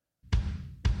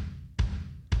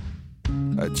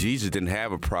Jesus didn't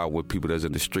have a problem with people that's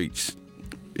in the streets.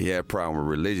 He had a problem with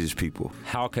religious people.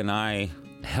 How can I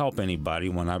help anybody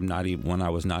when I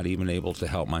was not even able to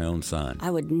help my own son?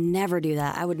 I would never do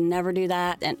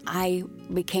that. And I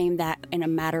became that in a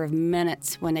matter of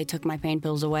minutes when they took my pain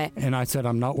pills away. And I said,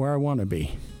 I'm not where I want to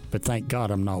be, but thank God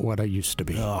I'm not what I used to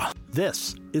be.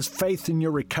 This is Faith in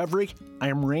Your Recovery. I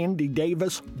am Randy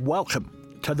Davis.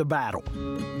 Welcome to the battle.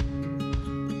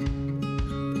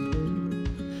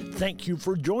 Thank you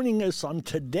for joining us on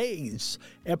today's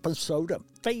episode of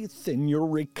Faith in Your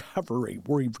Recovery.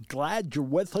 We're glad you're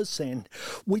with us, and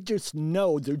we just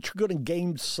know that you're going to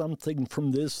gain something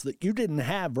from this that you didn't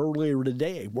have earlier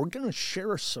today. We're going to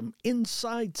share some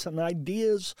insights and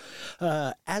ideas.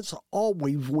 As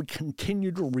always, we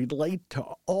continue to relate to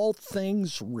all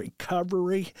things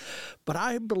recovery, but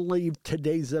I believe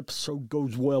today's episode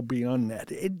goes well beyond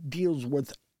that. It deals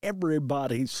with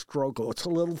everybody's struggle. It's a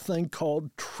little thing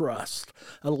called trust,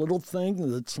 a little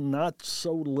thing that's not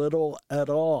so little at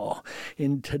all.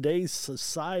 In today's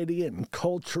society and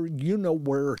culture, you know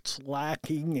where it's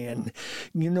lacking, and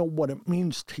you know what it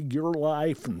means to your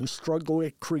life and the struggle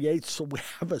it creates. So we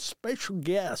have a special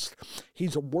guest.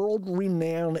 He's a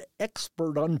world-renowned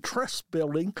expert on trust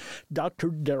building, Dr.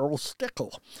 Darryl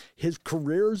Stickel. His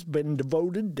career's been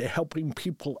devoted to helping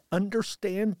people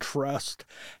understand trust,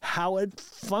 how it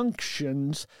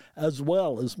functions, as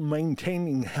well as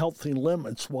maintaining healthy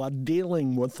limits while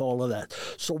dealing with all of that.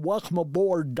 So welcome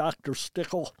aboard, Dr.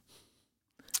 Stickel.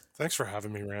 Thanks for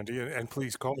having me, Randy, and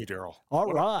please call me Darryl.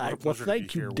 All right. Well,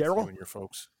 thank you, Darryl. And your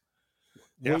folks.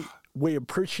 Yeah. We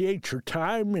appreciate your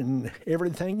time and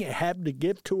everything you have to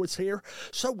give to us here.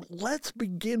 So let's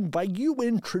begin by you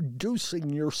introducing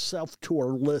yourself to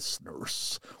our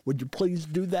listeners. Would you please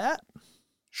do that?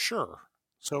 Sure.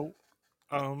 So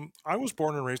I was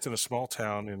born and raised in a small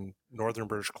town in northern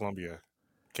British Columbia,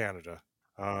 Canada,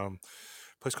 a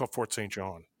place called Fort St.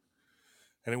 John.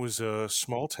 And it was a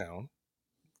small town,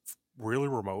 really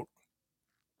remote,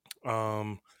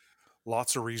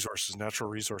 lots of resources, natural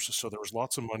resources. So there was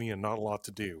lots of money and not a lot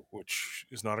to do, which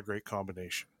is not a great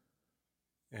combination.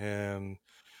 And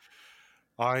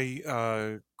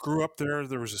I grew up there.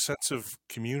 There was a sense of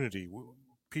community.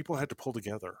 People had to pull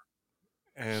together.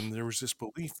 And there was this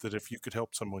belief that if you could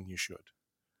help someone, you should.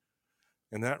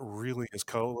 And that really has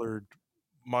colored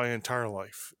my entire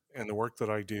life and the work that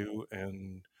I do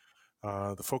and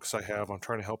the focus I have on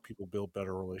trying to help people build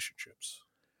better relationships.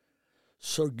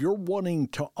 So you're wanting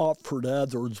to offer to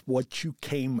others what you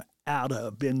came out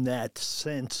of, in that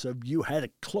sense of you had a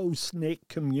close-knit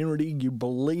community, you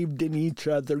believed in each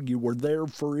other, you were there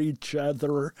for each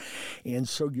other, and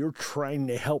so you're trying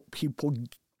to help people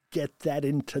get that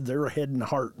into their head and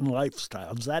heart and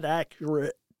lifestyle. Is that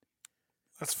accurate?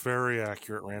 That's very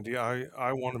accurate, Randy.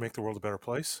 I want to make the world a better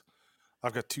place.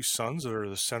 I've got two sons that are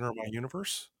the center of my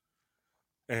universe,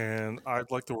 and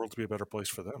I'd like the world to be a better place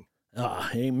for them.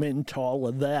 Amen to all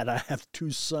of that. I have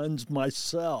two sons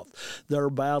myself. They're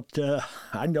about,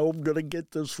 I know I'm going to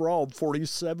get this wrong,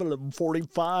 47 and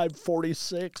 45,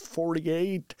 46,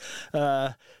 48.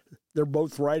 They're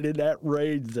both right in that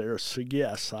range there. So,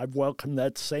 yes, I welcome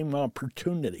that same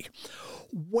opportunity.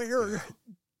 Where,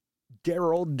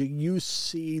 Darryl, do you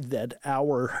see that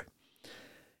our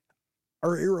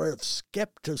era of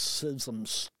skepticism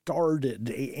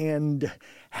started, and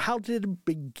how did it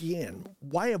begin?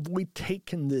 Why have we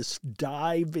taken this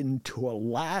dive into a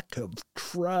lack of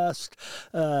trust,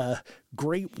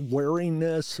 great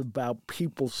wariness about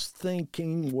people's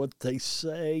thinking, what they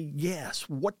say? Yes.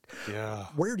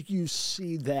 Where do you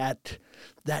see that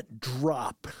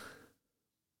drop?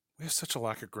 We have such a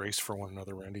lack of grace for one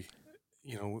another, Randy.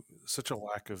 You know, such a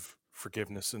lack of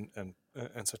forgiveness and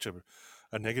such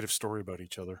a negative story about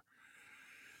each other.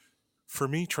 For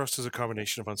me, trust is a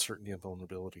combination of uncertainty and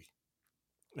vulnerability.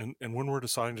 And when we're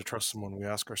deciding to trust someone, we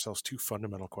ask ourselves two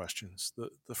fundamental questions.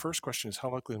 The first question is, how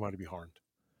likely am I to be harmed?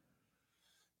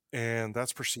 And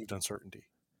that's perceived uncertainty.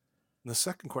 And the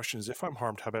second question is, if I'm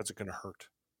harmed, how bad is it going to hurt?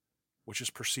 Which is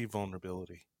perceived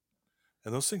vulnerability.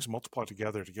 And those things multiply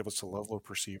together to give us a level of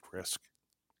perceived risk.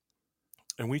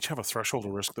 And we each have a threshold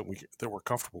of risk that we're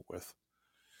comfortable with.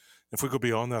 If we go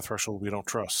beyond that threshold, we don't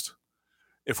trust.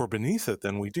 If we're beneath it,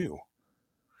 then we do.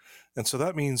 And so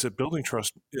that means that building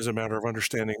trust is a matter of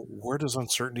understanding, where does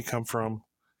uncertainty come from?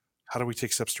 How do we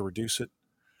take steps to reduce it?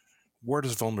 Where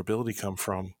does vulnerability come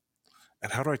from?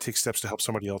 And how do I take steps to help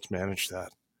somebody else manage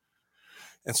that?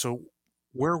 And so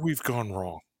where we've gone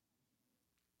wrong,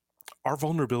 our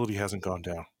vulnerability hasn't gone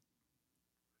down,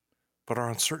 but our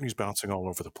uncertainty is bouncing all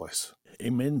over the place.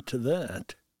 Amen to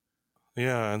that.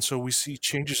 Yeah, and so we see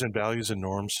changes in values and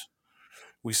norms.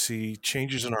 We see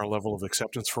changes in our level of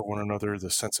acceptance for one another, the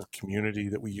sense of community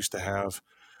that we used to have.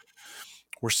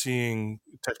 We're seeing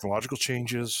technological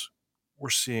changes. We're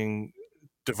seeing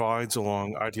divides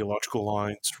along ideological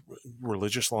lines,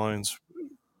 religious lines,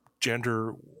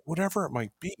 gender, whatever it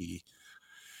might be.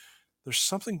 There's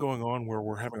something going on where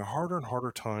we're having a harder and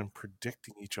harder time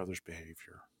predicting each other's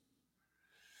behavior.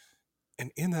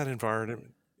 And in that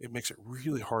environment, it makes it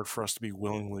really hard for us to be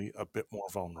willingly a bit more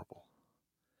vulnerable.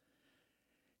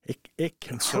 It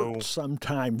can hurt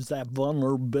sometimes, that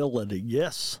vulnerability,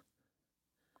 yes?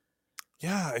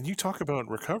 Yeah, and you talk about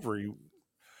recovery.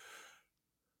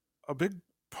 A big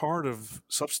part of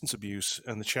substance abuse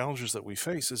and the challenges that we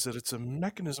face is that it's a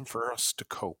mechanism for us to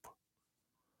cope.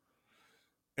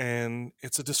 And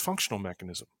it's a dysfunctional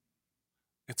mechanism.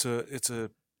 It's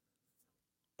an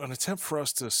attempt for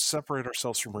us to separate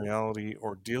ourselves from reality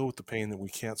or deal with the pain that we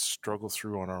can't struggle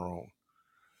through on our own.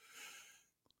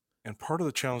 And part of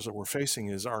the challenge that we're facing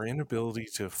is our inability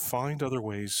to find other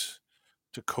ways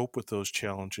to cope with those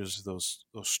challenges, those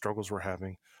struggles we're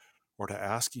having, or to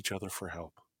ask each other for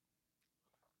help.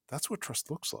 That's what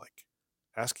trust looks like,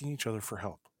 asking each other for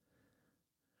help.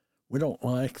 We don't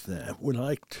like that. We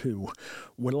like to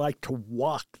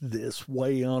walk this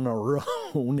way on our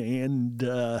own, and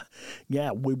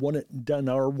we want it done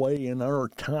our way in our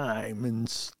time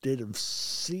instead of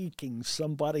seeking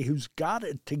somebody who's got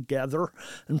it together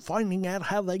and finding out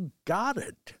how they got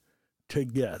it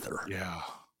together.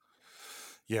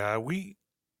 Yeah, we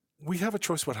have a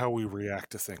choice about how we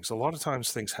react to things. A lot of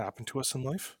times things happen to us in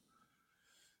life,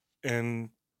 and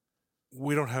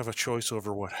we don't have a choice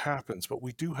over what happens, but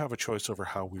we do have a choice over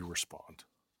how we respond.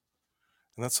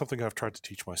 And that's something I've tried to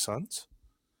teach my sons.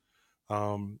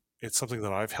 It's something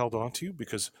that I've held on to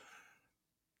because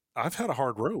I've had a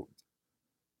hard road,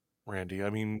 Randy. I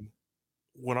mean,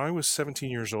 when I was 17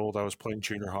 years old, I was playing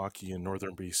junior hockey in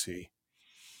northern BC,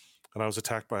 and I was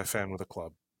attacked by a fan with a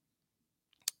club.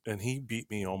 And he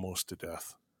beat me almost to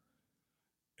death.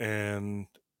 And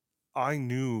I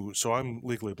knew, so I'm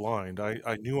legally blind,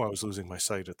 I knew I was losing my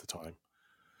sight at the time.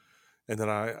 And that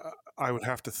I would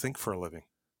have to think for a living.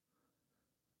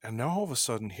 And now all of a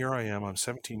sudden, here I am, I'm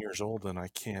 17 years old, and I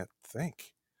can't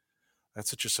think.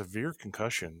 That's such a severe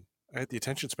concussion. I had the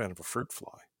attention span of a fruit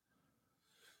fly.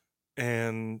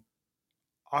 And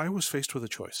I was faced with a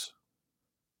choice.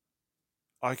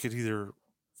 I could either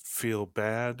feel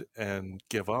bad and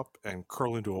give up and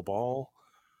curl into a ball,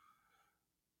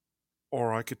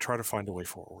 or I could try to find a way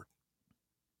forward.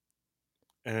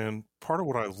 And part of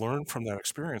what I learned from that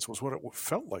experience was what it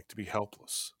felt like to be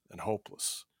helpless and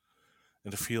hopeless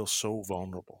and to feel so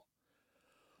vulnerable.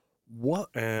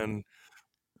 And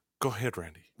go ahead,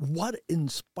 Randy. What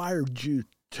inspired you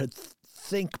to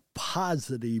think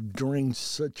positive during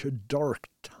such a dark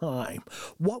time?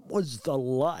 What was the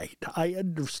light? I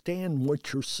understand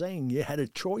what you're saying. You had a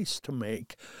choice to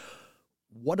make.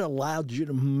 What allowed you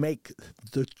to make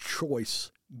the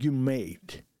choice you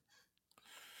made?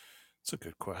 It's a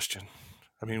good question.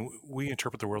 I mean, we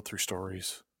interpret the world through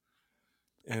stories.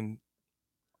 And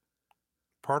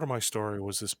part of my story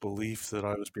was this belief that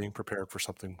I was being prepared for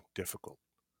something difficult,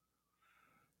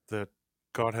 that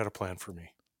God had a plan for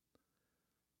me,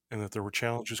 and that there were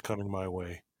challenges coming my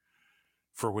way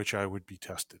for which I would be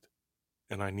tested,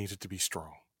 and I needed to be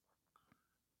strong.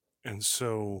 And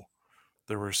so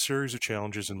there were a series of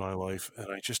challenges in my life, and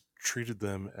I just treated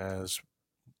them as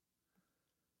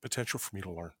potential for me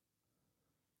to learn,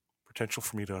 potential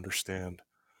for me to understand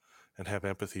and have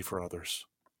empathy for others.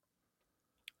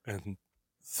 And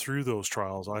through those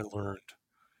trials, I learned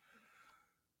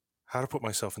how to put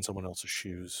myself in someone else's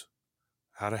shoes,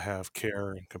 how to have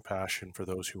care and compassion for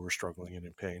those who were struggling and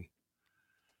in pain,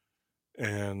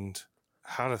 and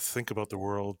how to think about the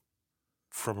world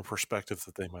from a perspective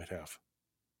that they might have.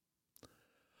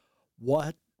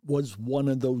 What was one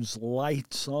of those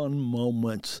lights on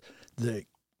moments that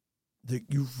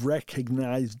you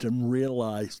recognized and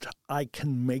realized, I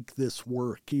can make this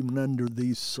work even under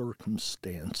these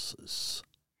circumstances?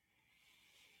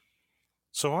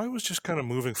 So I was just kind of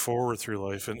moving forward through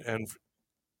life, and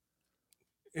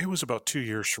it was about 2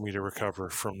 years for me to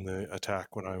recover from the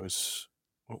attack when I was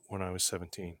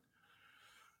 17.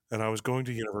 And I was going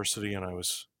to university, and I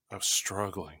was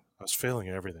struggling. I was failing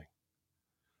at everything.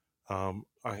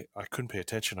 I couldn't pay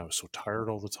attention. I was so tired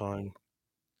all the time.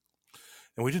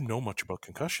 And we didn't know much about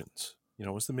concussions. You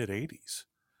know, it was the mid-'80s.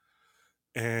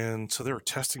 And so they were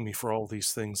testing me for all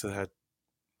these things that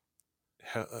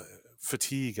had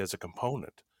fatigue as a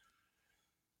component.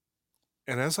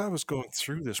 And as I was going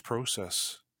through this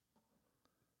process,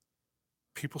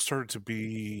 people started to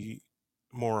be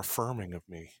more affirming of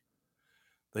me.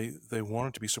 They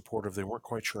wanted to be supportive. They weren't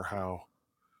quite sure how.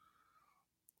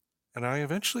 And I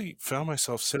eventually found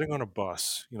myself sitting on a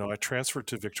bus. I transferred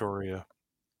to Victoria,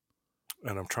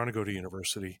 and I'm trying to go to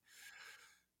university.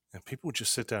 And people would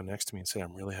just sit down next to me and say,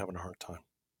 I'm really having a hard time.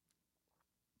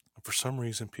 And for some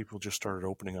reason, people just started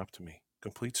opening up to me.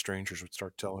 Complete strangers would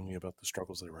start telling me about the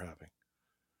struggles they were having.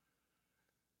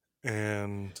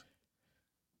 And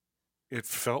it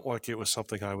felt like it was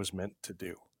something I was meant to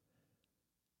do.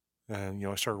 And,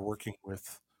 I started working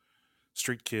with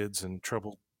street kids and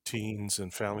troubled teens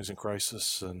and families in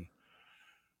crisis and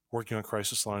working on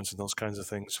crisis lines and those kinds of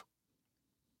things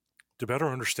to better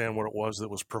understand what it was that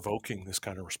was provoking this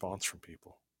kind of response from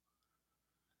people.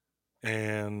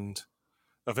 And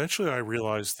eventually I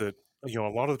realized that, a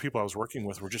lot of the people I was working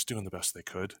with were just doing the best they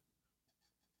could.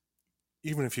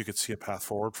 Even if you could see a path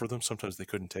forward for them, sometimes they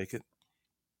couldn't take it.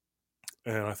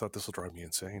 And I thought, this will drive me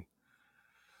insane.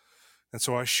 And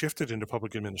so I shifted into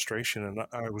public administration, and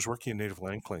I was working in native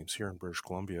land claims here in British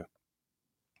Columbia.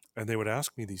 And they would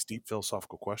ask me these deep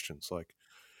philosophical questions like,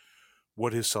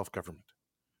 what is self-government?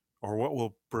 Or what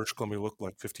will British Columbia look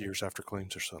like 50 years after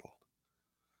claims are settled?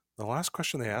 The last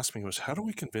question they asked me was, how do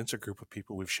we convince a group of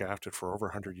people we've shafted for over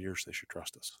 100 years they should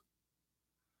trust us?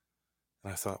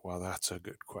 And I thought, wow, that's a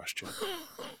good question.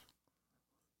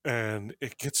 And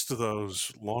it gets to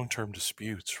those long-term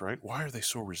disputes, right? Why are they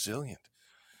so resilient,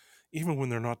 even when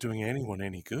they're not doing anyone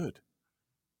any good?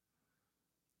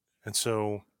 And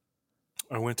so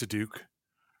I went to Duke,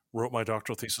 wrote my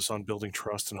doctoral thesis on building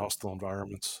trust in hostile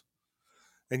environments.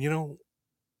 And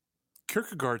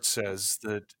Kierkegaard says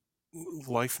that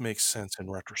life makes sense in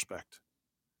retrospect,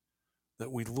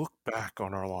 that we look back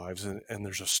on our lives and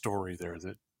there's a story there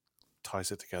that ties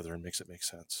it together and makes it make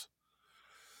sense.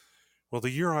 Well, the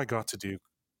year I got to Duke,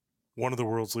 one of the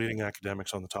world's leading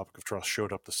academics on the topic of trust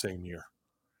showed up the same year.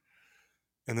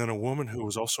 And then a woman who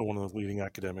was also one of the leading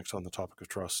academics on the topic of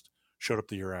trust showed up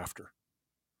the year after.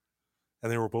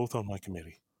 And they were both on my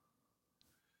committee.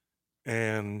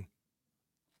 And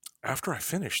after I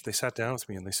finished, they sat down with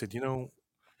me and they said,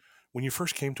 when you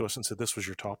first came to us and said this was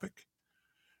your topic,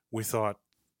 we thought,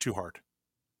 too hard,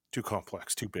 too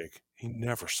complex, too big. He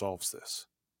never solves this.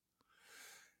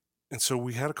 And so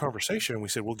we had a conversation and we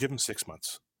said, we'll give him 6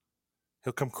 months.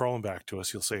 He'll come crawling back to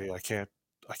us. He'll say, I can't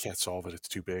solve it. It's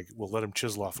too big. We'll let him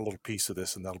chisel off a little piece of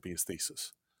this and that'll be his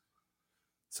thesis.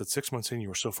 I said, 6 months in, you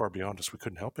were so far beyond us, we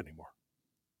couldn't help anymore.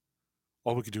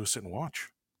 All we could do was sit and watch.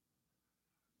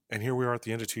 And here we are at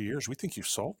the end of 2 years. We think you've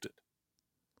solved it.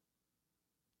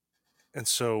 And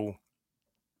so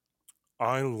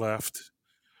I left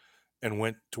and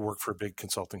went to work for a big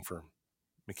consulting firm,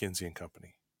 McKinsey &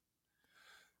 Company.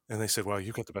 And they said, wow,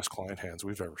 you've got the best client hands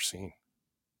we've ever seen.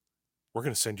 We're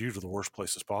going to send you to the worst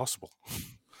places possible.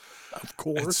 Of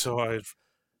course. And so I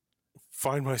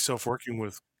find myself working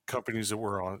with companies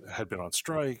that had been on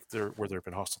strike, where there had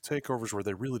been hostile takeovers, where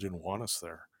they really didn't want us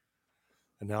there.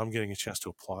 And now I'm getting a chance to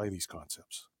apply these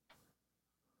concepts.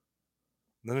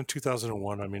 And then in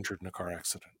 2001, I'm injured in a car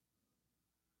accident.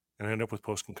 And I end up with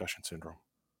post-concussion syndrome.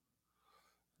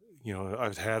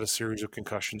 I've had a series of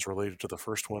concussions related to the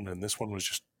first one, and this one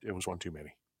was it was one too many.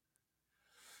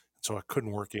 And so I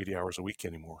couldn't work 80 hours a week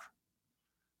anymore.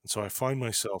 And so I find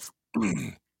myself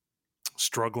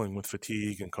struggling with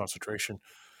fatigue and concentration.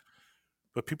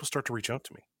 But people start to reach out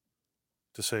to me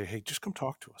to say, hey, just come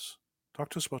talk to us. Talk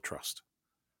to us about trust.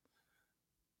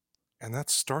 And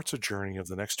that starts a journey of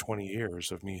the next 20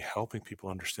 years of me helping people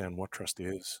understand what trust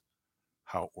is,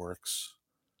 how it works,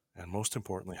 and most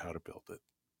importantly, how to build it.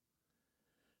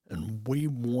 And we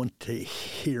want to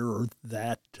hear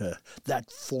that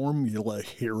formula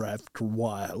here after a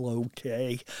while,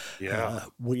 okay? Yeah.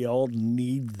 We all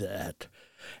need that.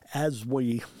 As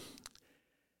we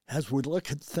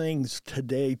look at things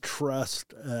today,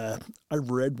 trust, I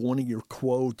read one of your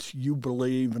quotes, you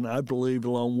believe, and I believe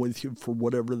along with you for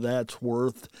whatever that's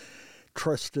worth,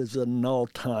 trust is at an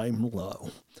all-time low.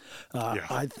 Yeah.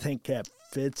 I think that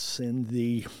fits in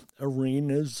the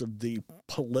arenas of the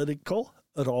political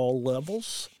at all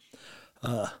levels,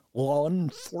 law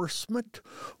enforcement,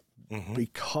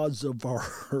 because of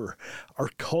our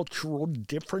cultural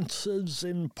differences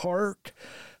in part,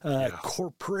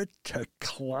 corporate to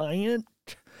client,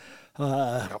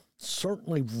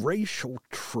 certainly racial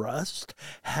trust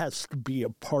has to be a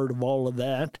part of all of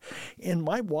that. And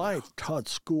my wife taught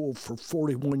school for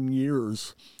 41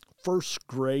 years, first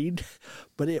grade,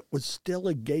 but it was still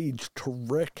a gauge to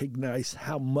recognize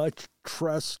how much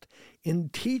trust in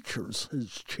teachers has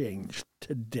changed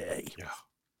today. Yeah.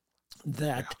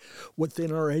 That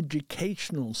within our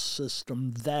educational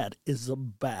system, that is a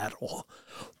battle.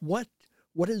 What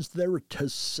What is there to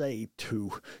say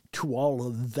to all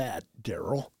of that,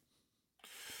 Darryl?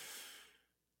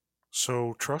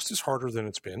 So trust is harder than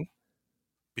it's been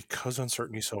because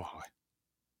uncertainty is so high.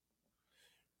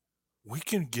 We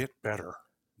can get better.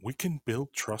 We can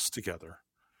build trust together,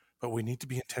 but we need to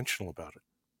be intentional about it.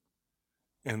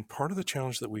 And part of the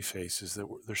challenge that we face is that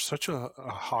there's such a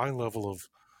high level of,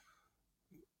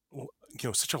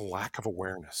 such a lack of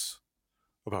awareness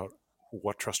about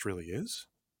what trust really is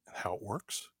and how it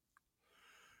works.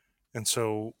 And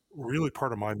so really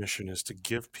part of my mission is to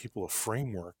give people a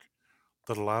framework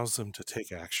that allows them to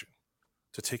take action,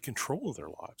 to take control of their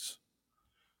lives,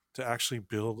 to actually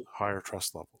build higher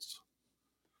trust levels.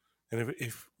 And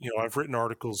if I've written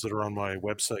articles that are on my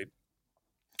website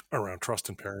around trust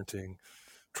in parenting,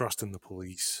 trust in the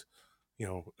police,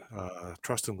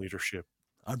 trust in leadership.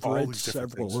 I've all read these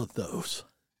different several things. of those.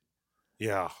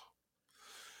 Yeah.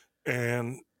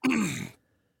 And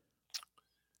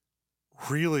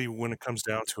really, when it comes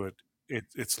down to it,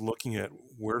 it's looking at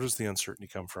where does the uncertainty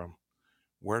come from?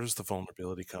 Where does the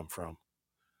vulnerability come from?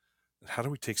 And how do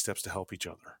we take steps to help each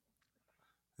other?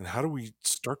 And how do we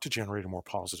start to generate a more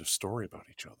positive story about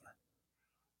each other?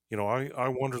 I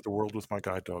wander the world with my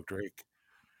guide dog, Drake,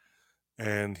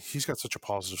 and he's got such a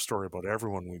positive story about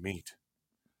everyone we meet.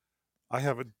 I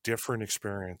have a different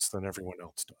experience than everyone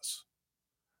else does.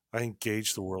 I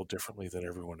engage the world differently than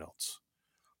everyone else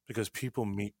because people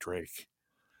meet Drake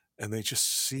and they just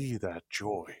see that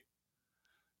joy.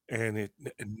 And it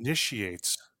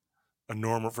initiates a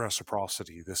norm of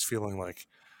reciprocity, this feeling like,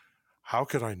 how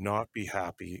could I not be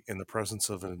happy in the presence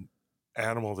of an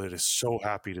animal that is so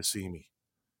happy to see me?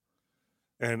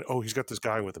 And, oh, he's got this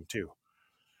guy with him too.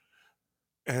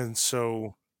 And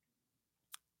so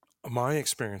my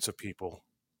experience of people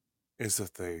is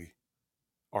that they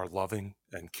are loving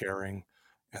and caring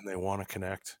and they want to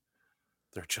connect.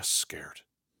 They're just scared.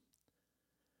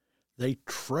 They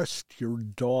trust your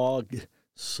dog,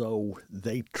 so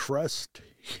they trust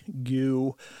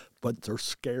you, but they're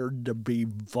scared to be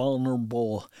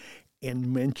vulnerable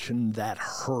and mention that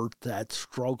hurt, that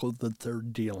struggle that they're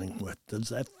dealing with. Does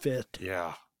that fit?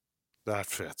 Yeah, that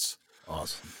fits.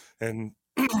 Awesome. And,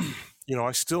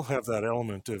 I still have that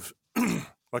element of,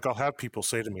 like, I'll have people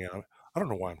say to me, I don't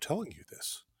know why I'm telling you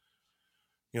this,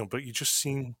 but you just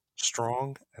seem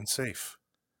strong and safe.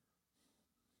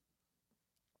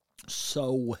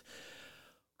 So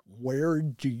where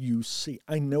do you see,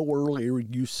 I know earlier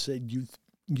you said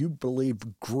you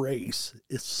believe grace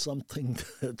is something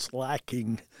that's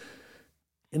lacking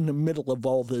in the middle of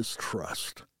all this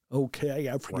trust. Okay,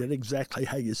 I forget exactly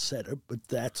how you said it, but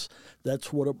that's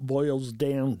what it boils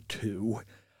down to.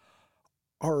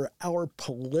 Are our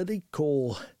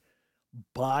political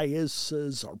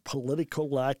biases, our political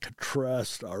lack of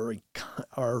trust,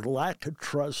 our lack of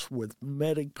trust with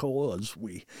medical, as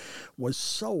was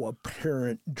so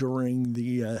apparent during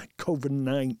the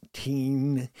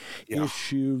COVID-19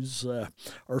 issues,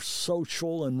 our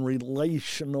social and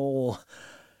relational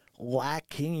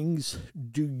lackings,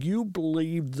 do you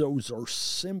believe those are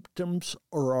symptoms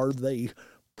or are they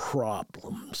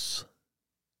problems?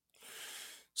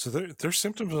 So there's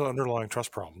symptoms of underlying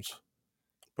trust problems.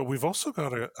 But we've also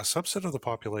got a subset of the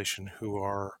population who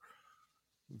are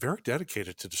very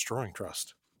dedicated to destroying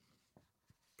trust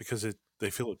because they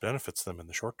feel it benefits them in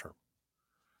the short term.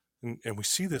 And we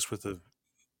see this with the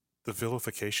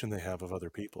vilification they have of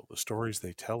other people, the stories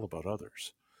they tell about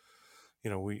others.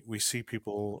 We see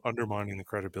people undermining the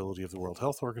credibility of the World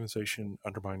Health Organization,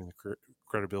 undermining the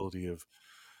credibility of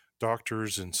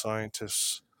doctors and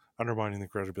scientists, undermining the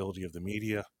credibility of the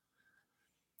media.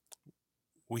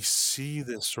 We see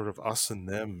this sort of us and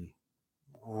them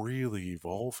really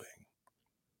evolving.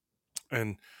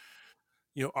 And,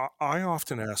 I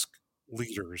often ask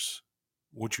leaders,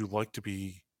 would you like to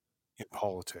be in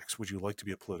politics? Would you like to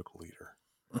be a political leader?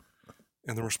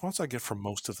 And the response I get from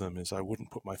most of them is, I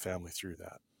wouldn't put my family through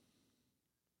that.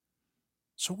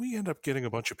 So we end up getting a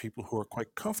bunch of people who are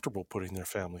quite comfortable putting their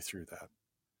family through that.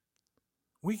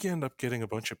 We end up getting a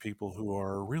bunch of people who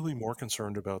are really more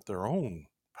concerned about their own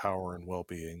power and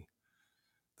well-being.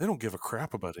 They don't give a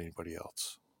crap about anybody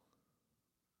else.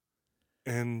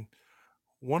 And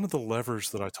one of the levers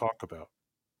that I talk about,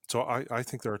 so I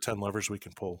think there are 10 levers we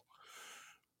can pull.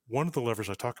 One of the levers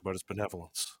I talk about is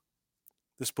benevolence.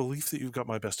 This belief that you've got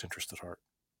my best interest at heart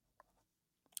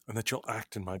and that you'll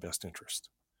act in my best interest.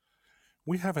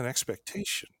 We have an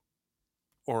expectation,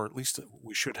 or at least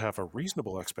we should have a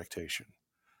reasonable expectation,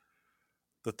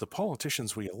 that the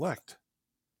politicians we elect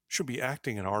should be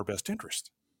acting in our best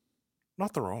interest,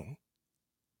 not their own.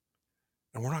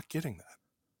 And we're not getting that.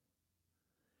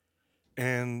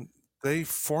 And they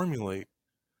formulate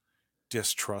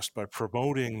distrust by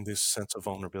promoting this sense of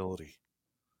vulnerability,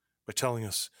 by telling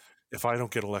us, if I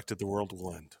don't get elected, the world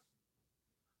will end.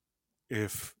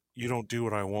 If you don't do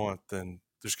what I want, then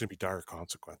there's going to be dire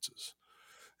consequences.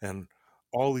 And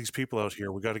all these people out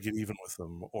here, we got to get even with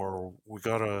them, or we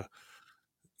got to,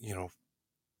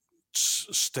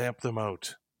 stamp them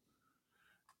out.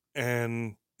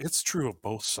 And it's true of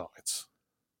both sides.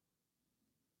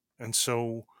 And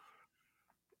so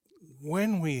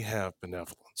when we have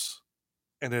benevolence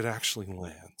and it actually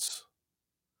lands,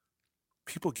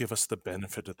 people give us the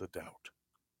benefit of the doubt.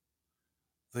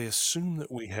 They assume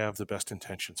that we have the best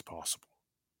intentions possible.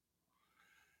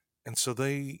 And so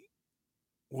they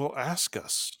will ask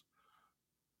us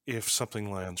if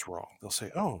something lands wrong. They'll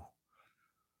say, oh,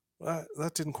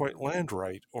 that didn't quite land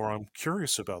right, or I'm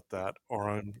curious about that,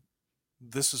 or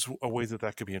this is a way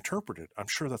that could be interpreted. I'm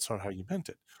sure that's not how you meant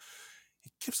it.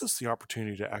 It gives us the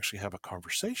opportunity to actually have a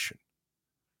conversation,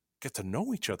 get to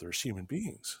know each other as human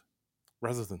beings,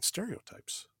 rather than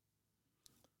stereotypes.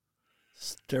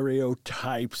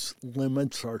 Stereotypes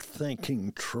limits our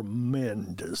thinking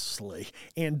tremendously,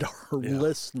 and our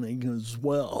listening as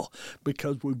well,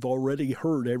 because we've already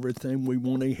heard everything we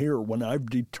want to hear when I've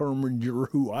determined you're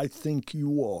who I think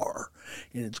you are.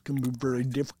 And it's going to be very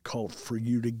difficult for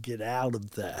you to get out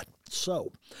of that.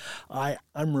 So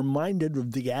I'm reminded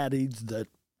of the adage that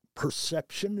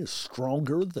perception is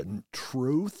stronger than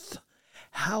truth.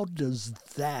 How does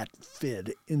that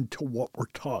fit into what we're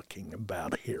talking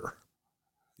about here?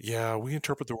 Yeah, we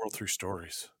interpret the world through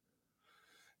stories,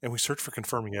 and we search for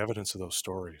confirming evidence of those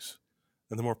stories.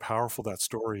 And the more powerful that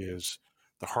story is,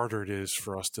 the harder it is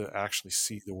for us to actually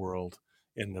see the world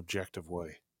in an objective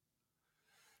way.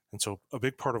 And so a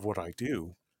big part of what I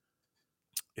do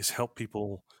is help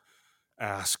people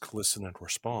ask, listen, and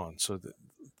respond. So that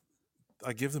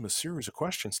I give them a series of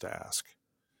questions to ask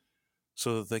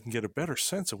so that they can get a better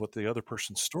sense of what the other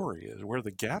person's story is, where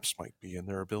the gaps might be in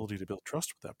their ability to build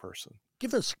trust with that person.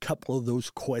 Give us a couple of those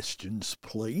questions,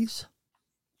 please.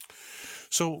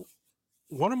 So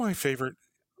one of my favorite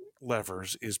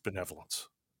levers is benevolence.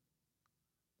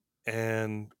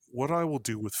 And what I will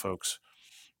do with folks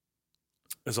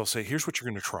is I'll say, here's what you're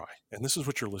going to try. And this is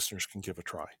what your listeners can give a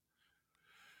try.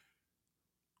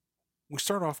 We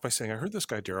start off by saying, I heard this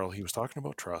guy, Darryl, he was talking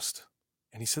about trust,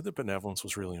 and he said that benevolence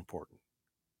was really important.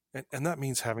 And that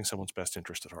means having someone's best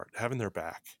interest at heart, having their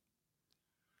back.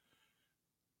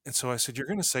 And so I said, you're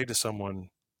going to say to someone,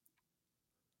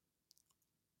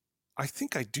 I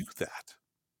think I do that.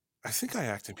 I think I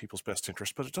act in people's best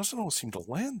interest, but it doesn't always seem to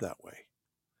land that way.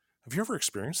 Have you ever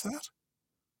experienced that?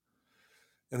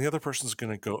 And the other person's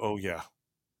going to go, oh, yeah.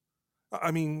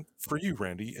 I mean, for you,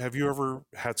 Randy, have you ever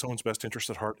had someone's best interest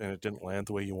at heart and it didn't land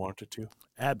the way you wanted it to?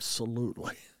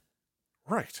 Absolutely.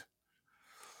 Right.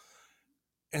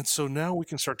 And so now we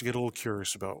can start to get a little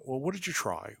curious about, well, what did you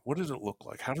try? What did it look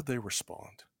like? How did they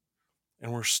respond?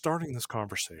 And we're starting this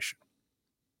conversation.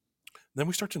 Then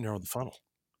we start to narrow the funnel.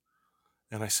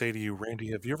 And I say to you,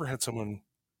 Randy, have you ever had someone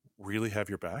really have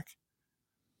your back?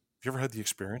 Have you ever had the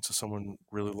experience of someone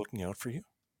really looking out for you?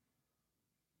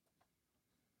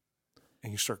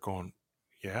 And you start going,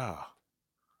 yeah.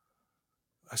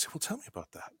 I say, well, tell me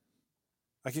about that.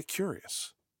 I get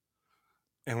curious.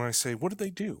 And when I say, what did they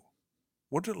do?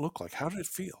 What did it look like? How did it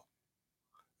feel?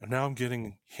 And now I'm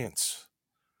getting hints.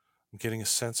 I'm getting a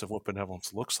sense of what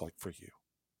benevolence looks like for you.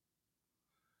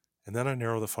 And then I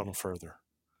narrow the funnel further.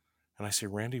 And I say,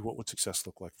 Randy, what would success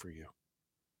look like for you?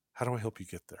 How do I help you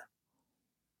get there?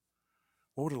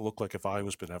 What would it look like if I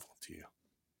was benevolent to you?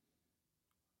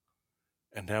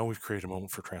 And now we've created a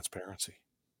moment for transparency.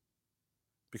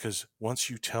 Because once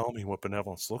you tell me what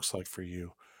benevolence looks like for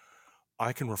you,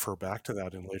 I can refer back to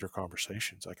that in later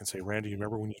conversations. I can say, Randy, you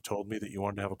remember when you told me that you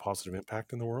wanted to have a positive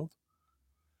impact in the world?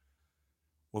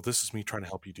 Well, this is me trying to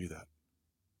help you do that.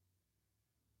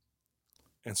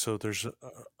 And so there's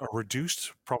a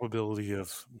reduced probability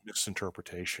of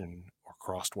misinterpretation or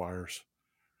crossed wires.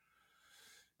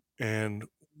 And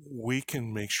we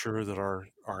can make sure that our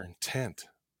intent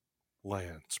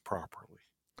lands properly.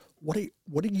 What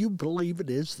do you believe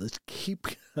it is that's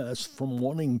keeping us from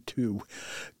wanting to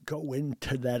go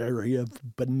into that area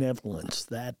of benevolence,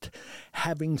 that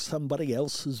having somebody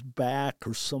else's back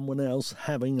or someone else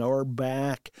having our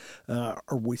back? Are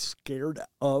we scared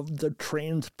of the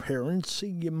transparency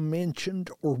you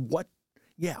mentioned, or what?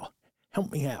 Yeah,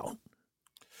 help me out.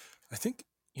 I think,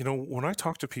 when I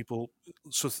talk to people,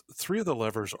 so three of the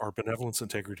levers are benevolence,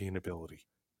 integrity, and ability.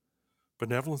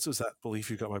 Benevolence is that belief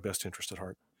you've got my best interest at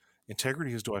heart.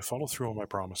 Integrity is, do I follow through on my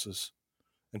promises?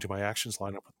 And do my actions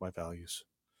line up with my values?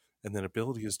 And then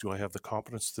ability is, do I have the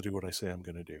competence to do what I say I'm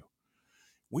going to do?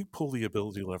 we pull the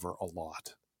ability lever a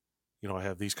lot. I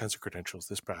have these kinds of credentials,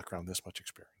 this background, this much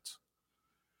experience.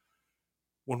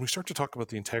 When we start to talk about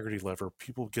the integrity lever,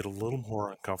 people get a little more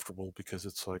uncomfortable because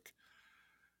it's like,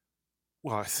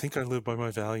 well, I think I live by my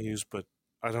values, but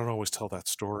I don't always tell that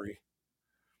story.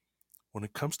 When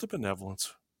it comes to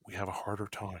benevolence, we have a harder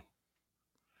time.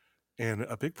 And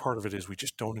a big part of it is we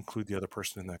just don't include the other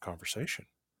person in that conversation.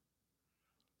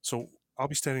 So I'll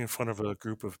be standing in front of a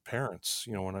group of parents,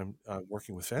 when I'm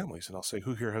working with families, and I'll say,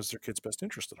 who here has their kid's best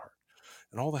interest at heart?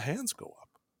 And all the hands go up.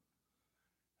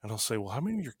 And I'll say, well, how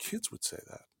many of your kids would say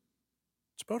that?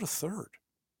 It's about a third.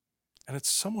 And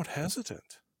it's somewhat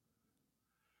hesitant.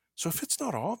 So if it's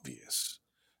not obvious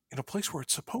in a place where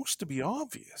it's supposed to be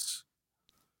obvious,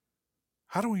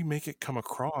 how do we make it come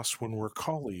across when we're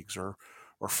colleagues or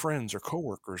friends or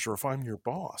coworkers, or if I'm your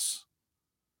boss?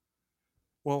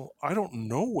 Well, I don't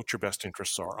know what your best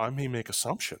interests are. I may make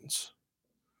assumptions.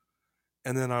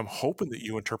 And then I'm hoping that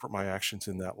you interpret my actions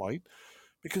in that light,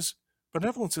 because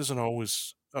benevolence isn't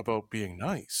always about being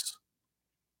nice.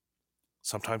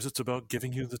 Sometimes it's about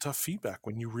giving you the tough feedback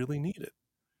when you really need it.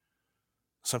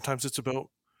 Sometimes it's about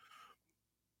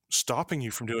stopping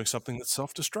you from doing something that's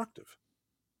self-destructive.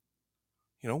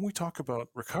 When we talk about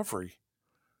recovery,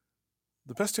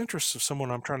 the best interests of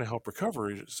someone I'm trying to help recover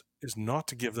is not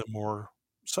to give them more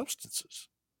substances.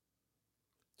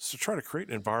 It's to try to create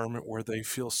an environment where they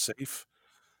feel safe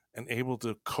and able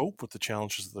to cope with the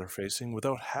challenges that they're facing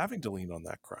without having to lean on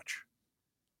that crutch.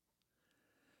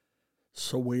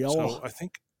 So I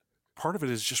think part of it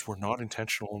is just we're not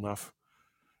intentional enough.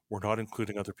 We're not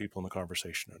including other people in the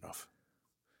conversation enough.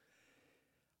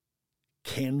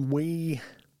 Can we,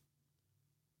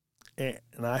 and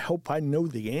I hope I know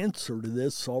the answer to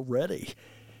this already,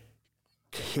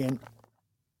 can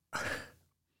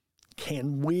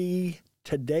we,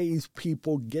 today's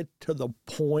people, get to the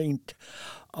point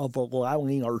of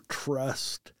allowing our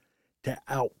trust to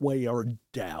outweigh our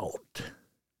doubt?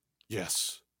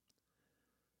 Yes.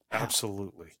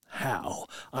 Absolutely. How?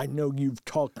 I know you've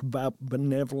talked about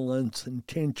benevolence,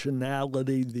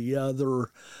 intentionality, the other,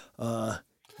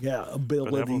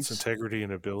 abilities. Benevolence, integrity,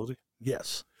 and ability.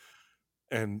 Yes.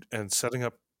 And setting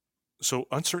up. So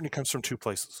uncertainty comes from two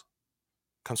places.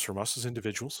 It comes from us as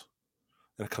individuals,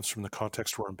 and it comes from the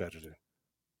context we're embedded in.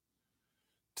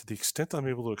 To the extent I'm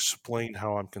able to explain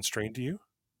how I'm constrained to you,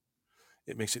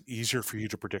 it makes it easier for you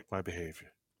to predict my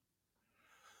behavior.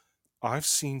 I've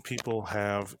seen people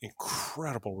have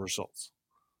incredible results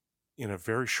in a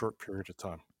very short period of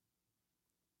time.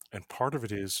 And part of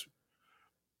it is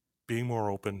being more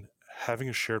open, having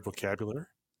a shared vocabulary.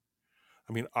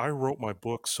 I mean, I wrote my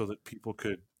book so that people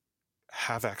could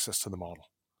have access to the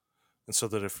model. And so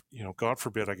that if, God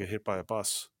forbid I get hit by a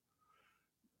bus,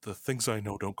 the things I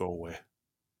know don't go away.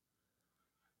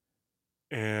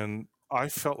 And I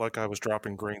felt like I was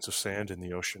dropping grains of sand in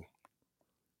the ocean.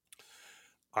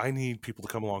 I need people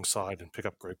to come alongside and pick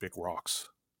up great big rocks.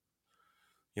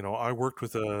 I worked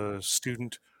with a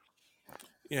student,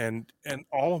 and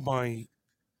all of my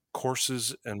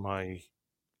courses and my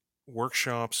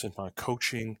workshops and my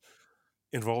coaching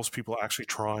involves people actually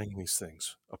trying these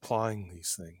things, applying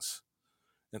these things,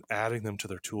 and adding them to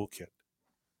their toolkit.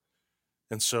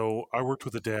 And so I worked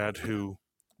with a dad who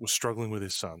was struggling with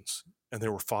his sons, and they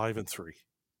were 5 and 3.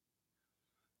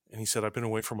 And he said, I've been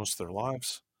away for most of their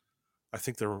lives. I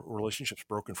think their relationship's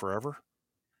broken forever.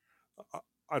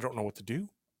 I don't know what to do.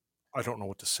 I don't know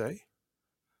what to say.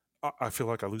 I feel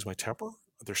like I lose my temper.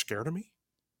 They're scared of me.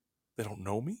 They don't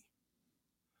know me.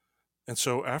 And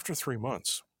so after 3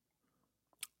 months,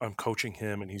 I'm coaching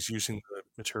him, and he's using the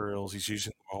materials, he's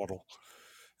using the model.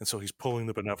 And so he's pulling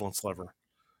the benevolence lever, and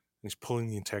he's pulling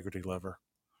the integrity lever,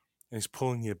 and he's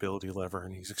pulling the ability lever,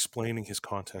 and he's explaining his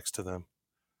context to them.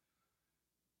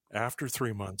 After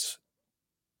 3 months,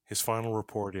 his final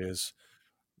report is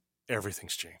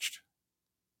everything's changed.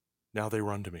 Now they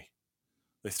run to me.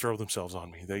 They throw themselves on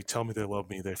me. They tell me they love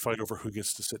me. They fight over who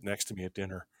gets to sit next to me at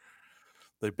dinner.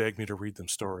 They beg me to read them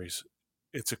stories.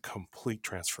 It's a complete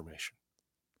transformation.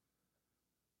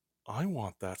 I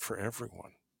want that for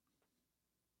everyone.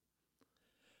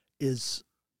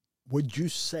 Would you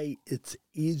say it's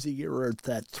easier at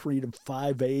that 3 to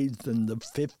 5 age than the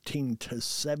 15 to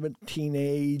 17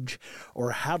 age?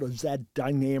 Or how does that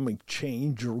dynamic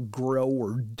change or grow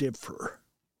or differ?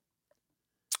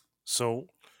 So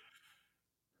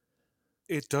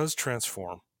it does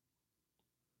transform.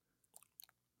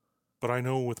 But I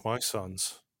know with my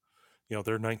sons,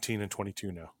 they're 19 and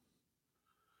 22 now.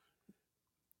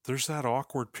 There's that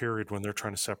awkward period when they're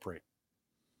trying to separate,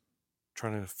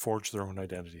 trying to forge their own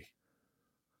identity.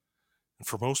 And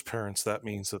for most parents, that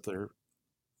means that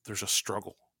there's a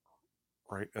struggle,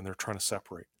 right? And they're trying to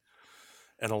separate.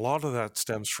 And a lot of that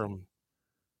stems from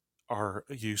our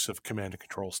use of command and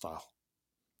control style,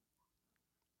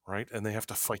 right? And they have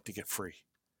to fight to get free.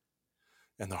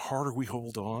 And the harder we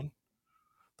hold on,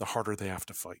 the harder they have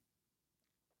to fight.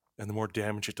 And the more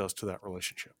damage it does to that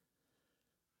relationship.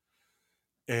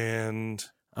 And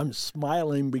I'm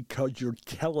smiling because you're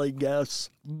telling us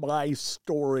my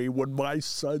story when my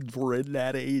sons were in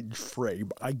that age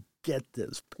frame. I get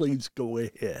this. Please go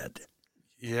ahead.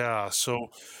 yeah, so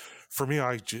for me,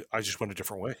 I just went a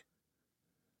different way.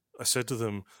 I said to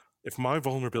them, if my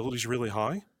vulnerability is really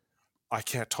high, I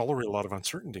can't tolerate a lot of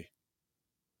uncertainty.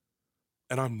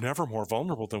 And I'm never more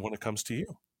vulnerable than when it comes to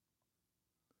you.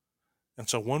 And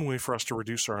so one way for us to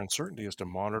reduce our uncertainty is to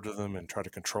monitor them and try to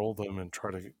control them and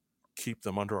try to keep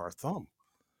them under our thumb.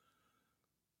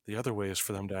 The other way is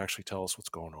for them to actually tell us what's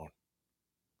going on.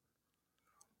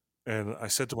 And I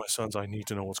said to my sons, I need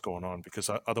to know what's going on because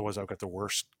otherwise I've got the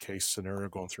worst case scenario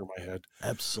going through my head.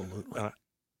 Absolutely. And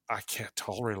I can't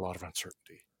tolerate a lot of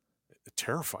uncertainty. It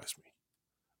terrifies me.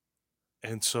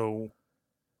 And so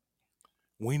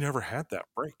we never had that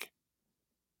break.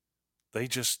 They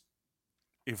just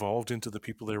evolved into the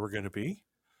people they were going to be.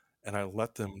 And I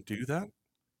let them do that.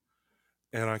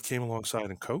 And I came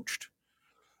alongside and coached.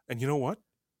 And you know what?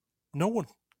 No one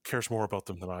cares more about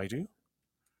them than I do.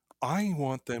 I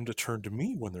want them to turn to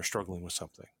me when they're struggling with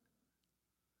something.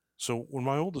 So when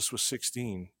my oldest was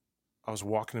 16, I was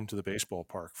walking him to the baseball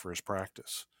park for his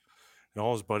practice. And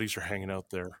all his buddies are hanging out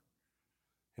there.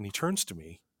 And he turns to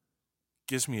me,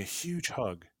 gives me a huge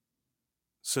hug,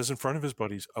 says in front of his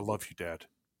buddies, I love you, Dad.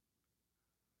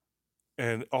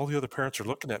 And all the other parents are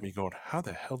looking at me going, how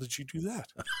the hell did you do that?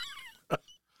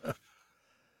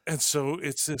 And so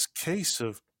it's this case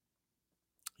of,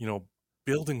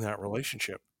 building that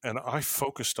relationship. And I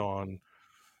focused on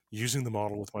using the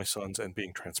model with my sons and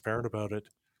being transparent about it.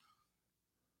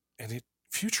 And it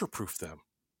future-proofed them.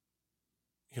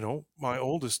 My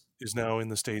oldest is now in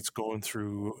the States going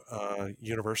through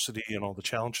university and all the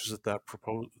challenges that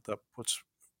puts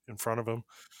in front of him.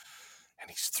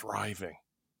 And he's thriving.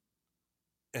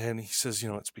 And he says,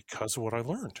 it's because of what I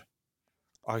learned.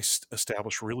 I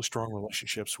established really strong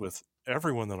relationships with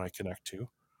everyone that I connect to.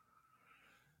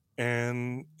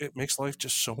 And it makes life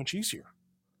just so much easier.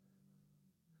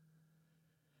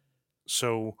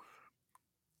 So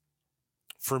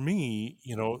for me,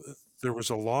 there was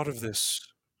a lot of this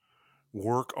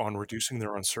work on reducing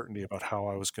their uncertainty about how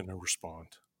I was going to respond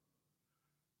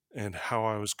and how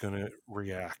I was going to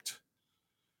react.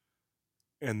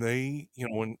 And they,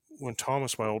 when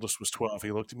Thomas, my oldest, was 12,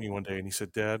 he looked at me one day and he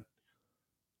said, Dad,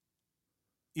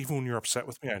 even when you're upset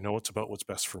with me, I know it's about what's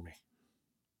best for me.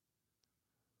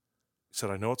 He said,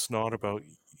 I know it's not about,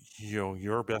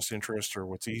 your best interest or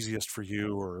what's easiest for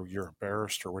you or you're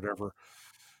embarrassed or whatever.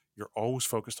 You're always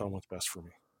focused on what's best for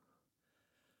me.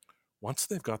 Once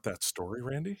they've got that story,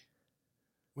 Randy,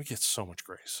 we get so much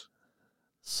grace.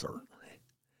 Certainly.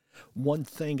 One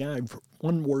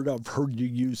word I've heard you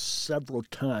use several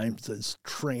times is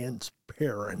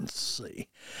transparency.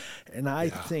 And I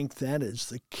think that is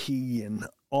the key in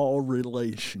all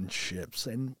relationships,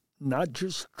 and not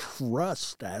just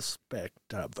trust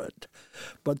aspect of it,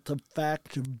 but the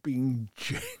fact of being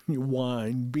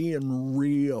genuine, being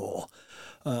real.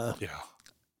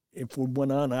 If we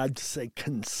went on, I'd say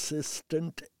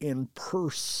consistent and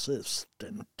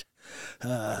persistent.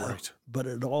 Right. But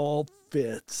it all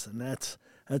fits, and that's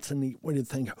a neat way to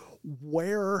think.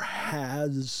 Where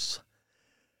has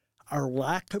our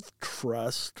lack of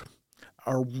trust,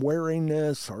 our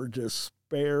wariness, our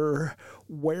despair,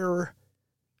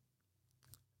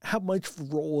 how much of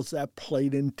a role has that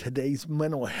played in today's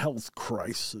mental health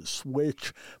crisis,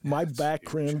 which my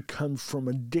background comes from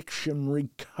addiction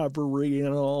recovery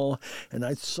and all, and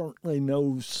I certainly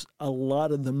know a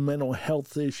lot of the mental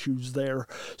health issues there.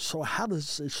 So how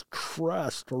does this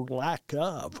trust or lack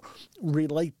of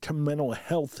relate to mental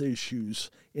health issues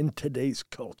in today's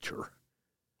culture?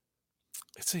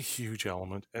 It's a huge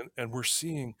element, and we're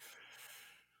seeing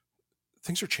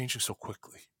things are changing so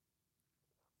quickly.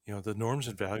 The norms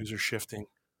and values are shifting.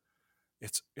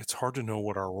 It's hard to know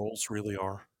what our roles really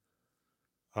are.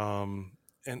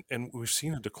 And we've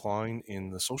seen a decline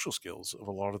in the social skills of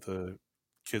a lot of the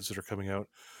kids that are coming out.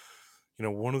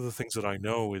 One of the things that I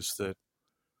know is that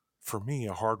for me,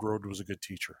 a hard road was a good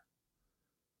teacher.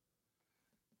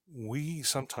 We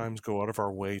sometimes go out of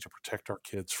our way to protect our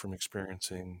kids from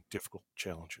experiencing difficult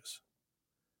challenges.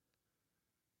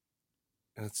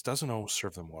 And it doesn't always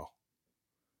serve them well.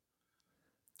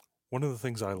 One of the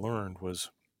things I learned was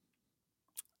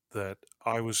that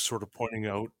I was sort of pointing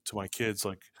out to my kids,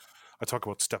 like, I talk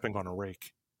about stepping on a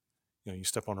rake. You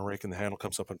step on a rake and the handle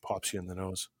comes up and pops you in the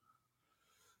nose.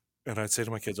 And I'd say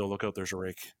to my kids, oh, look out, there's a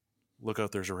rake. Look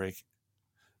out, there's a rake.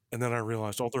 And then I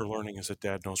realized all they're learning is that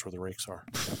Dad knows where the rakes are.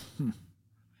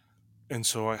 And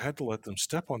so I had to let them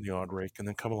step on the odd rake and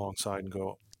then come alongside and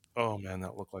go, oh man,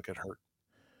 that looked like it hurt.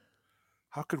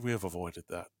 How could we have avoided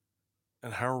that?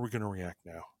 And how are we going to react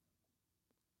now?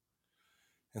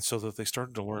 And so that they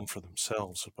started to learn for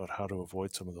themselves about how to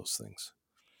avoid some of those things.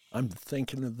 I'm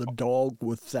thinking of the dog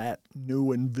with that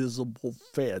new invisible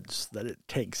fence that it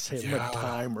takes him a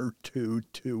time or two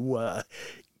to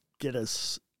get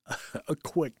us a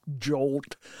quick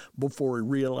jolt before he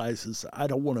realizes I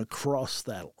don't want to cross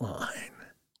that line.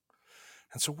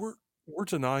 And so we're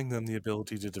denying them the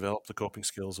ability to develop the coping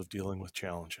skills of dealing with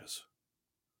challenges.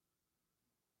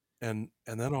 And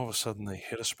then all of a sudden they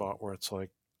hit a spot where it's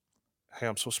like, hey,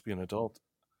 I'm supposed to be an adult,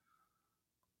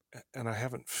 and I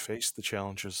haven't faced the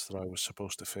challenges that I was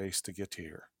supposed to face to get to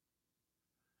here.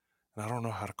 And I don't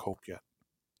know how to cope yet.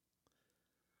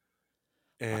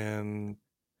 And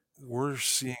we're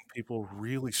seeing people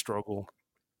really struggle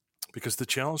because the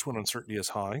challenge when uncertainty is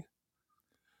high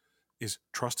is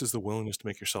trust is the willingness to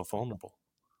make yourself vulnerable.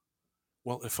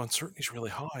 Well, if uncertainty is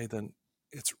really high, then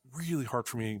it's really hard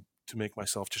for me to make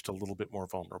myself just a little bit more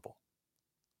vulnerable.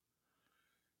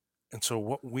 And so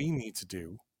what we need to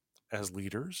do as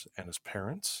leaders and as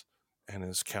parents and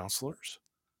as counselors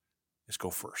is go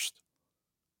first.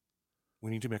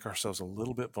 We need to make ourselves a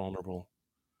little bit vulnerable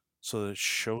so that it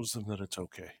shows them that it's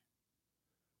okay.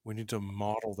 We need to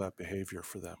model that behavior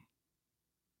for them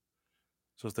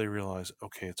so that they realize,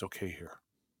 okay, it's okay here.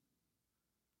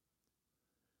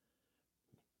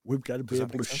 We've got to be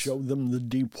able to show them the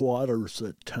deep waters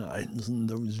at times and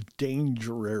those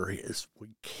danger areas. We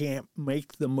can't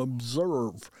make them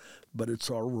observe, but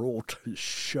it's our role to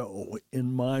show,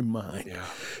 in my mind. Yeah.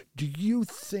 Do you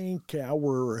think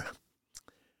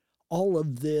all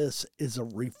of this is a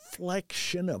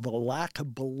reflection of a lack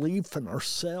of belief in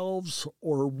ourselves,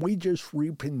 or are we just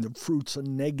reaping the fruits of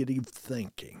negative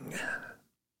thinking?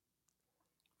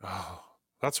 Oh,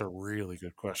 that's a really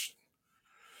good question.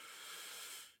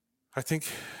 I think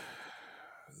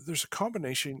there's a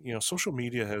combination, social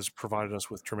media has provided us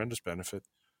with tremendous benefit,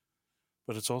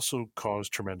 but it's also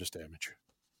caused tremendous damage.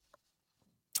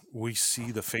 We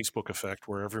see the Facebook effect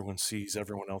where everyone sees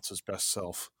everyone else's best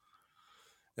self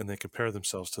and they compare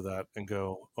themselves to that and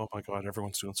go, oh my God,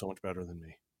 everyone's doing so much better than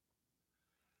me.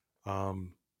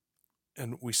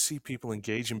 And we see people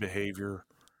engage in behavior.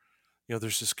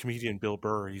 There's this comedian, Bill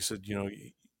Burr. He said,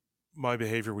 my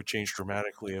behavior would change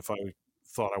dramatically if I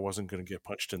thought I wasn't going to get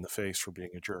punched in the face for being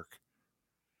a jerk.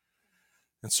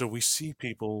 And so we see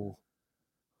people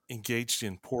engaged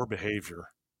in poor behavior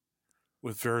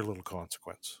with very little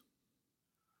consequence.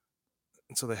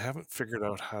 And so they haven't figured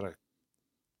out how to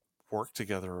work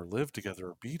together or live together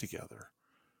or be together.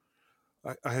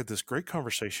 I had this great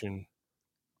conversation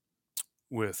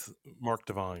with Mark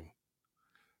Devine.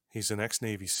 He's an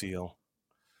ex-Navy SEAL.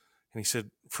 And he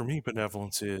said, for me,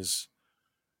 benevolence is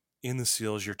in the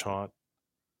SEALs you're taught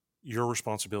your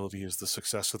responsibility is the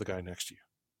success of the guy next to you.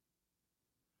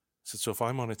 He said, so if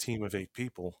I'm on a team of 8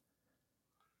 people,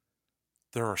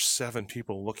 there are 7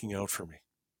 people looking out for me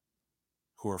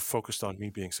who are focused on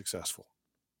me being successful,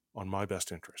 on my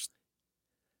best interest.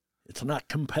 It's not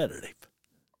competitive.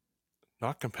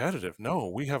 Not competitive. No,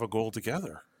 we have a goal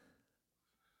together.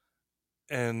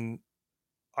 And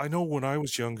I know when I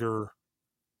was younger,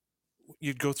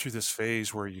 you'd go through this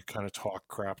phase where you kind of talk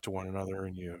crap to one another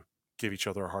and you give each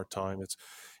other a hard time.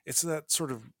 It's that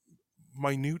sort of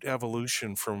minute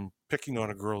evolution from picking on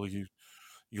a girl you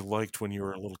liked when you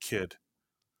were a little kid.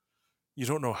 You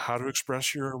don't know how to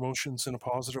express your emotions in a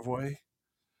positive way,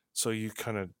 so you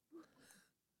kind of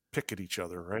pick at each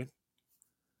other, right?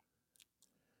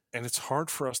 And it's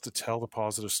hard for us to tell the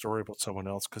positive story about someone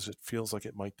else because it feels like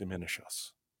it might diminish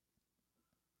us.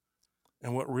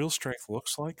 And what real strength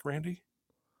looks like, Randy,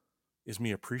 is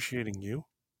me appreciating you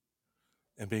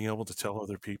and being able to tell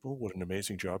other people what an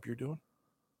amazing job you're doing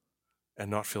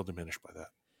and not feel diminished by that.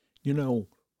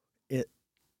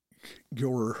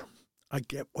 I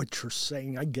get what you're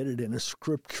saying. I get it in a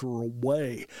scriptural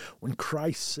way. When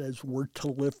Christ says we're to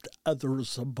lift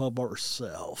others above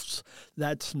ourselves,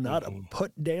 that's not a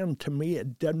put down to me.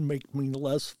 It doesn't make me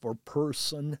less of a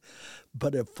person.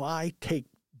 But if I take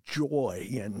joy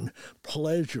and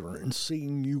pleasure in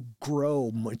seeing you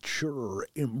grow, mature,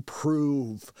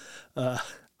 improve,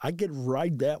 I get to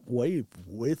ride that wave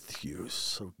with you.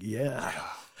 So, yeah.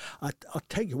 I'll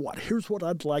tell you what, here's what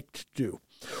I'd like to do.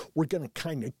 We're going to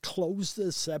kind of close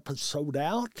this episode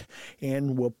out,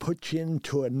 and we'll put you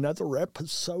into another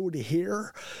episode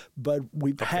here. But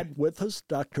we've had with us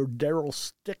Dr. Darryl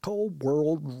Stickel,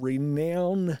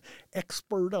 world-renowned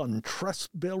expert on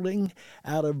trust building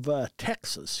out of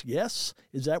Texas. Yes?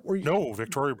 Is that where you... No,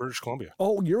 Victoria, British Columbia.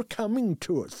 Oh, you're coming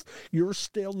to us. You're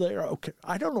still there. Okay.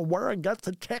 I don't know where I got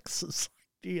the Texas.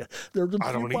 Yeah, there's a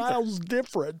few miles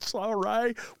difference. All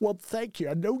right. Well, thank you.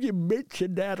 I know you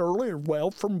mentioned that earlier.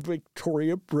 Well, from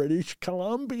Victoria, British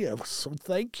Columbia. So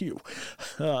thank you.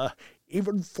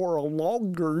 Even for a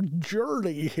longer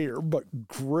journey here, but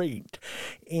great.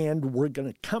 And we're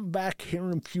going to come back here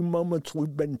in a few moments.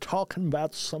 We've been talking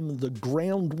about some of the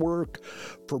groundwork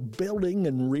for building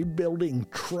and rebuilding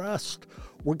trust.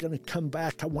 We're going to come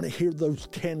back. I want to hear those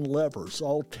 10 levers,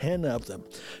 all 10 of them.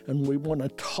 And we want to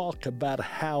talk about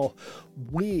how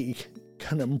we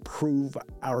can improve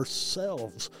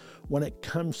ourselves when it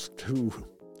comes to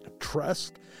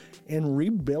trust and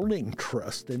rebuilding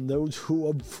trust in those who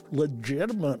have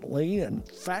legitimately and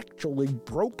factually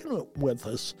broken it with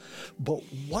us. But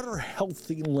what are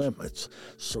healthy limits?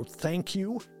 So thank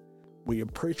you. We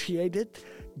appreciate it.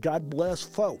 God bless,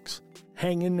 folks.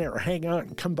 Hang in there. Hang on.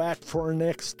 Come back for our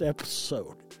next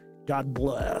episode. God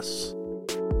bless.